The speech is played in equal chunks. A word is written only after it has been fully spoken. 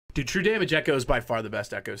Dude, True Damage Echo is by far the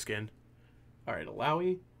best Echo skin. All right,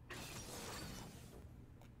 Alawi.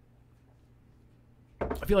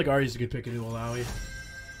 I feel like Ahri's a good pick into Alawi.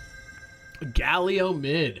 Galio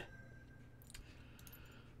mid.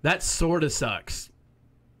 That sort of sucks.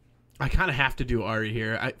 I kind of have to do Ahri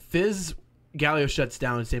here. Fizz, Galio shuts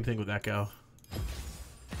down. Same thing with Echo.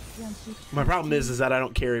 My problem is that I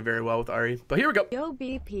don't carry very well with Ahri. But here we go. Yo,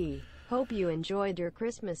 BP. Hope you enjoyed your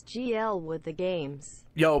Christmas GL with the games.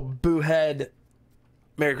 Yo, Boohead.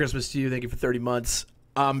 Merry Christmas to you. Thank you for 30 months.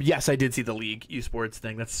 Yes, I did see the League esports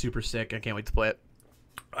thing. That's super sick. I can't wait to play it.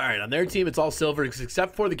 All right, on their team, it's all silver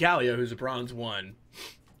except for the Galio, who's a bronze 1.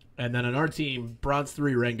 And then on our team, bronze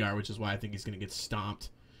 3 Rengar, which is why I think he's going to get stomped.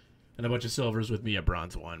 And a bunch of silvers with me at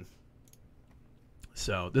bronze 1.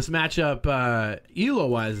 So this matchup,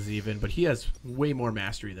 Elo-wise is even, but he has way more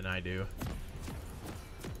mastery than I do.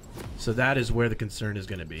 So that is where the concern is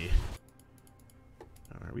going to be.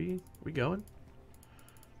 Are we going?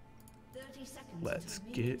 Let's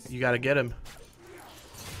get... You got to get him.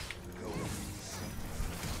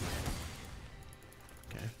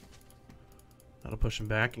 Okay. That'll push him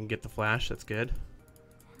back and get the flash. That's good.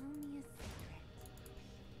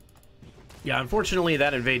 Yeah, unfortunately,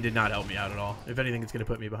 that invade did not help me out at all. If anything, it's going to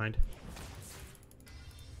put me behind.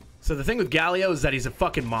 So the thing with Galio is that he's a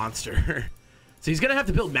fucking monster. So he's going to have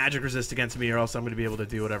to build magic resist against me or else I'm going to be able to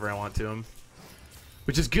do whatever I want to him.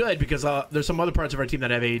 Which is good because there's some other parts of our team that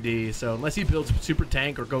have AD. So unless he builds super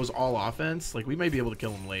tank or goes all offense, like we may be able to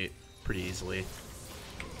kill him late pretty easily.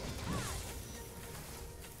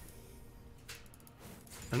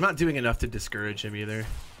 I'm not doing enough to discourage him either.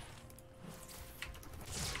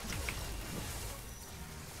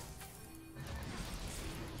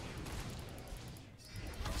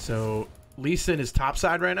 So Lee Sin is top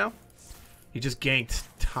side right now. He just ganked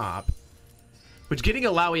top. Which getting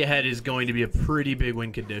Alawi ahead is going to be a pretty big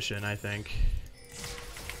win condition, I think.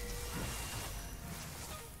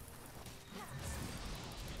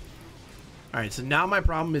 Alright, so now my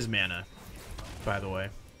problem is mana, by the way.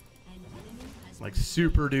 Like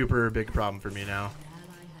super duper big problem for me now.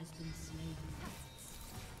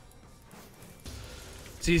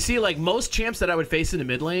 So you see, like, most champs that I would face in the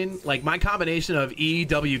mid lane, like, my combination of E,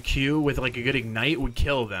 W, Q with, like, a good ignite would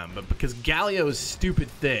kill them. But because Galio is stupid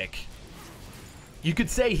thick, you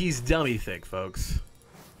could say he's dummy thick, folks.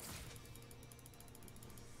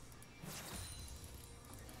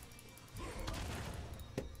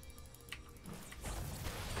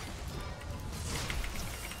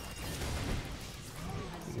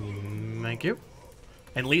 Thank you.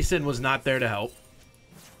 And Lee Sin was not there to help.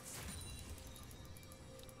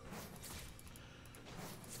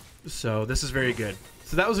 So this is very good.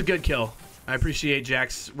 So that was a good kill. I appreciate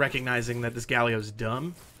Jax recognizing that this Galio's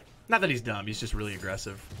dumb. Not that he's dumb, he's just really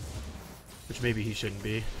aggressive. Which maybe he shouldn't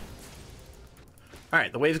be.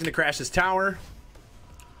 Alright, the wave's going to crash this tower.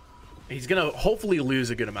 He's going to hopefully lose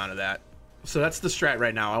a good amount of that. So that's the strat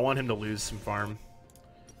right now. I want him to lose some farm.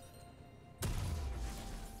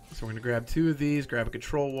 So we're going to grab 2 of these, grab a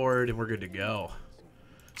control ward, and we're good to go.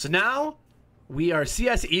 So now we are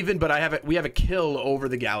CS even, but we have a kill over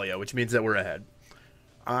the Galio, which means that we're ahead.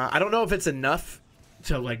 I don't know if it's enough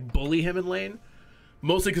to like bully him in lane,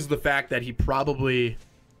 mostly because of the fact that he probably...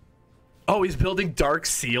 Oh, he's building Dark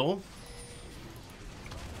Seal?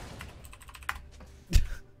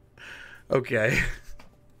 Okay.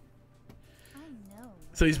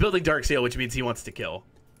 So he's building Dark Seal, which means he wants to kill.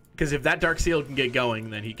 Because if that Dark Seal can get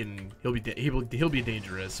going, then he'll be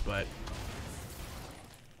dangerous, but...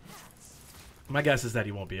 My guess is that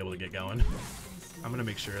he won't be able to get going. I'm going to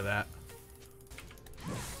make sure of that.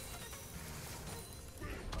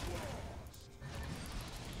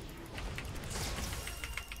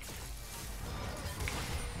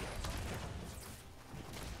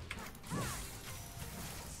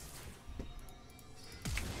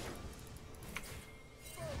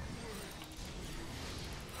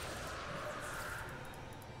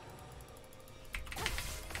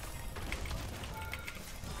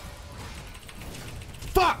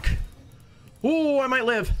 Fuck! Ooh, I might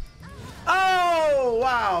live. Oh,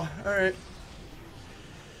 wow. All right.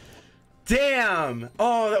 Damn.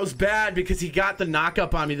 Oh, that was bad because he got the knock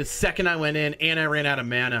up on me the second I went in and I ran out of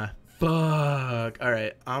mana. Fuck. All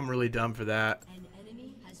right. I'm really dumb for that.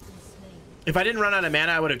 If I didn't run out of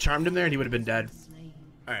mana, I would have charmed him there and he would have been dead.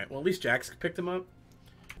 All right. Well, at least Jax picked him up.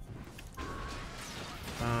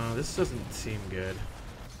 This doesn't seem good.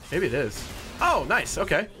 Maybe it is. Oh, nice.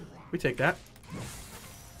 Okay. We take that.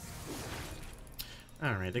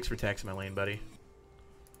 All right, thanks for taxing my lane, buddy.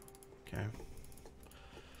 Okay.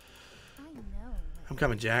 I'm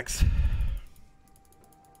coming, Jax.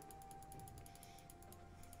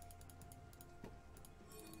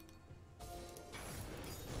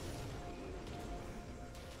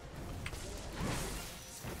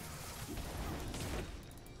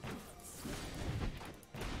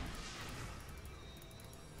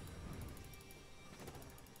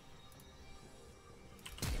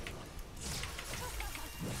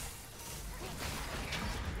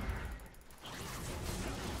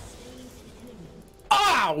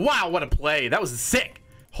 Wow, wow, what a play. That was sick.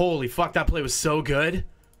 Holy fuck, that play was so good.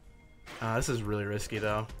 This is really risky,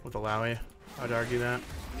 though, with Alawi. I'd argue that.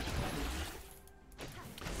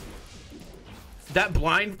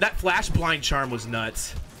 That flash blind charm was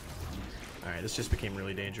nuts. Alright, this just became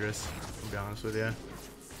really dangerous, to be honest with you.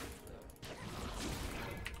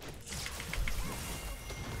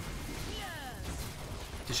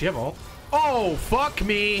 Did she have ult? Oh, fuck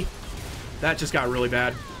me! That just got really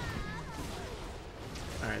bad.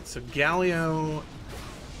 Alright, so Galio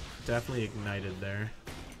definitely ignited there.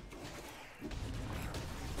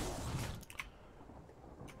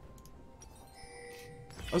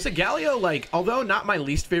 I would say Galio, like, although not my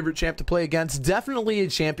least favorite champ to play against, definitely a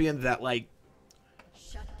champion that, like,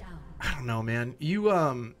 I don't know, man.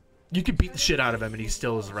 You could beat the shit out of him and he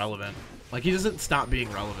still is relevant. Like, he doesn't stop being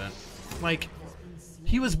relevant. Like,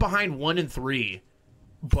 he was behind 1 and 3,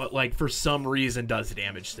 but, like, for some reason does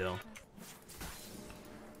damage still.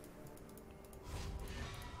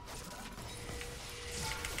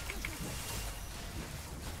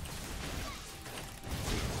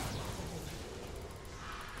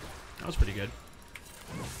 That was pretty good.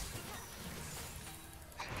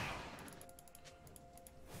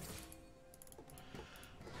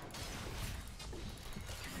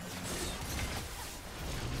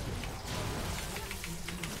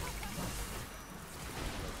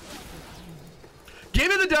 Give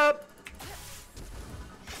me the dub.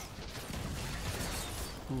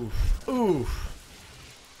 Oof.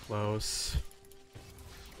 Oof. Close.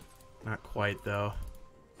 Not quite, though.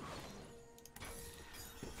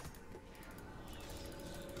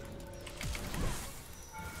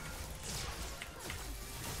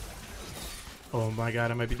 Oh my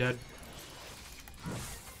god, I might be dead.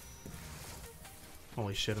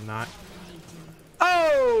 Holy shit, I'm not.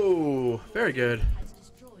 Oh! Very good.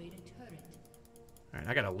 Alright,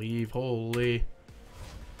 I gotta leave. Holy.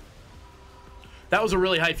 That was a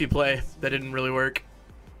really hyphy play. That didn't really work.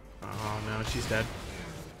 Oh no, she's dead.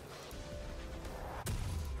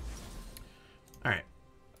 Alright.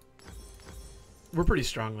 We're pretty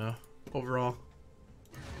strong though, overall.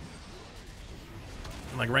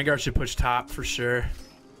 Like, Rengar should push top for sure.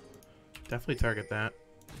 Definitely target that.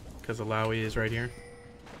 Because Alawi is right here.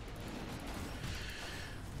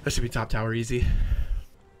 That should be top tower easy.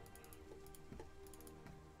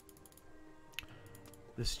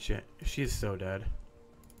 This chick, she is so dead.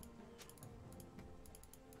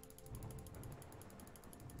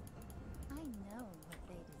 I know what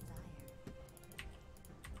they desire.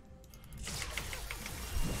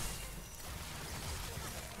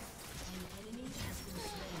 An enemy has been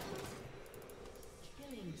slain.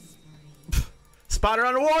 Killing spree. Spotter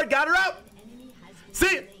on the ward, got her out. An enemy has been See?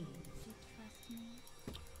 slain.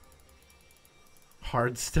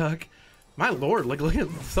 Hard stuck. My lord, look at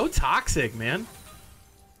so toxic, man.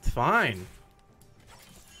 It's fine.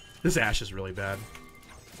 This Ashe is really bad.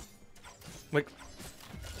 Like,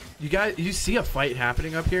 you guys, you see a fight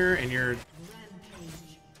happening up here, and you're.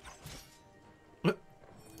 What?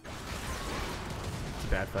 It's a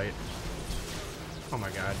bad fight. Oh my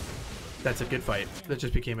god, that's a good fight. That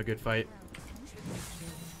just became a good fight.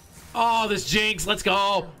 Oh, this Jinx, let's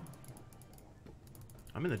go.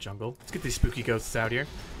 I'm in the jungle. Let's get these spooky ghosts out here.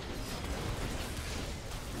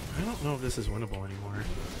 I don't know if this is winnable anymore.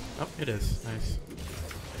 Oh, it is. Nice.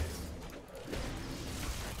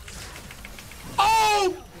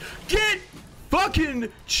 Oh! Get fucking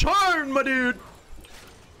charmed, my dude!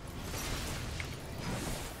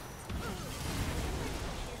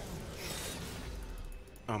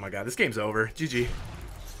 Oh my god, this game's over. GG.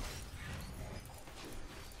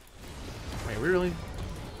 Wait, are we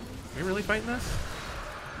really fighting this?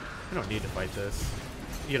 I don't need to fight this.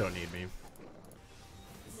 You don't need me.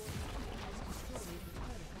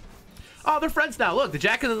 Oh, they're friends now. Look, the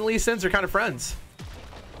Jack and the Lee Sins are kind of friends.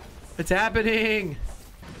 It's happening.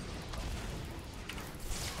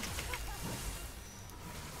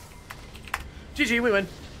 GG, we win.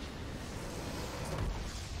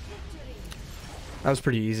 That was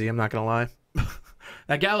pretty easy, I'm not gonna lie.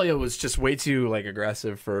 That Galio was just way too, like,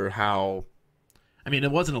 aggressive for how... I mean,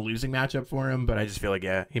 it wasn't a losing matchup for him, but I just feel like,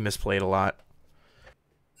 yeah, he misplayed a lot.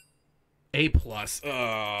 A+. Oh,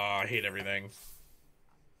 I hate everything.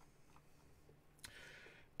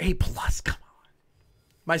 A+, come on.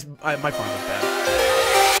 My farm was bad.